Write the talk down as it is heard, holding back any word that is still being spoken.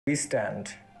We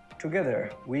stand.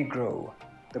 Together, we grow.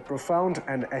 The profound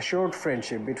and assured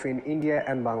friendship between India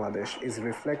and Bangladesh is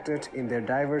reflected in their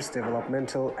diverse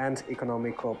developmental and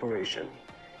economic cooperation.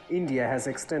 India has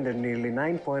extended nearly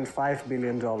 $9.5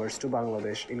 billion to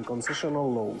Bangladesh in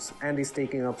concessional loans and is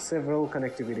taking up several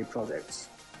connectivity projects.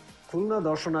 Khulna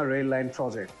Darshana Rail Line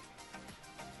Project.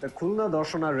 The Khulna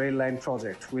Darshana Rail Line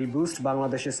project will boost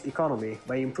Bangladesh's economy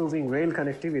by improving rail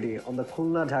connectivity on the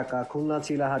Khulna-Dhaka,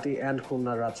 Khulna-Chilahati and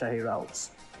Khulna-Rajshahi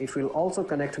routes. It will also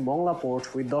connect Mongla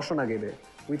port with Darshana,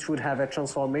 which would have a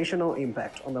transformational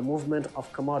impact on the movement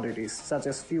of commodities such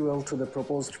as fuel to the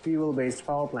proposed fuel-based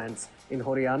power plants in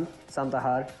Horian,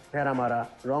 Santahar, Bheramara,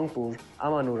 Rangpur,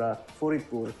 Amanura,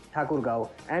 Faridpur, Thakurgaon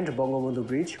and Bangabandhu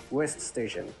Bridge West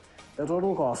Station. The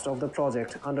total cost of the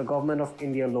project under Government of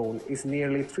India loan is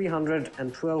nearly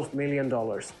 $312 million.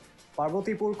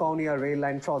 Parbatipur-Kaunia Rail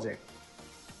Line Project.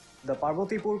 The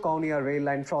Parbatipur-Kaunia Rail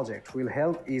Line project will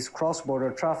help ease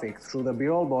cross-border traffic through the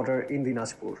Birol border in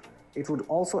Dinajpur. It would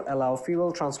also allow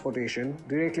fuel transportation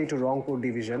directly to Rangpur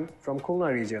division from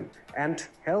Khulna region and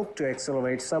help to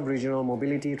accelerate sub-regional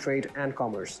mobility, trade and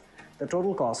commerce. The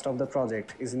total cost of the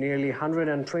project is nearly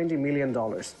 $120 million.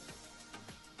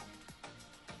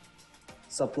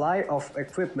 Supply of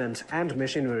equipment and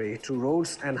machinery to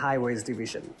Roads and Highways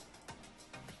Division.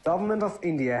 Government of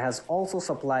India has also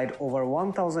supplied over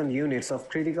 1,000 units of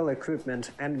critical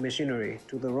equipment and machinery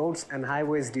to the Roads and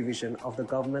Highways Division of the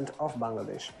Government of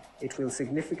Bangladesh. It will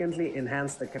significantly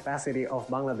enhance the capacity of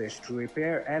Bangladesh to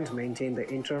repair and maintain the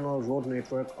internal road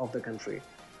network of the country.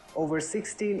 Over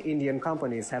 16 Indian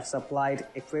companies have supplied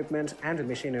equipment and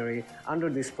machinery under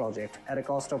this project at a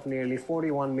cost of nearly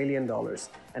 $41 million,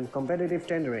 and competitive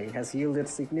tendering has yielded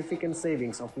significant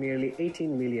savings of nearly $18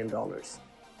 million.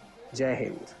 Jai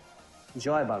Hind.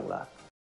 Joy Bangla.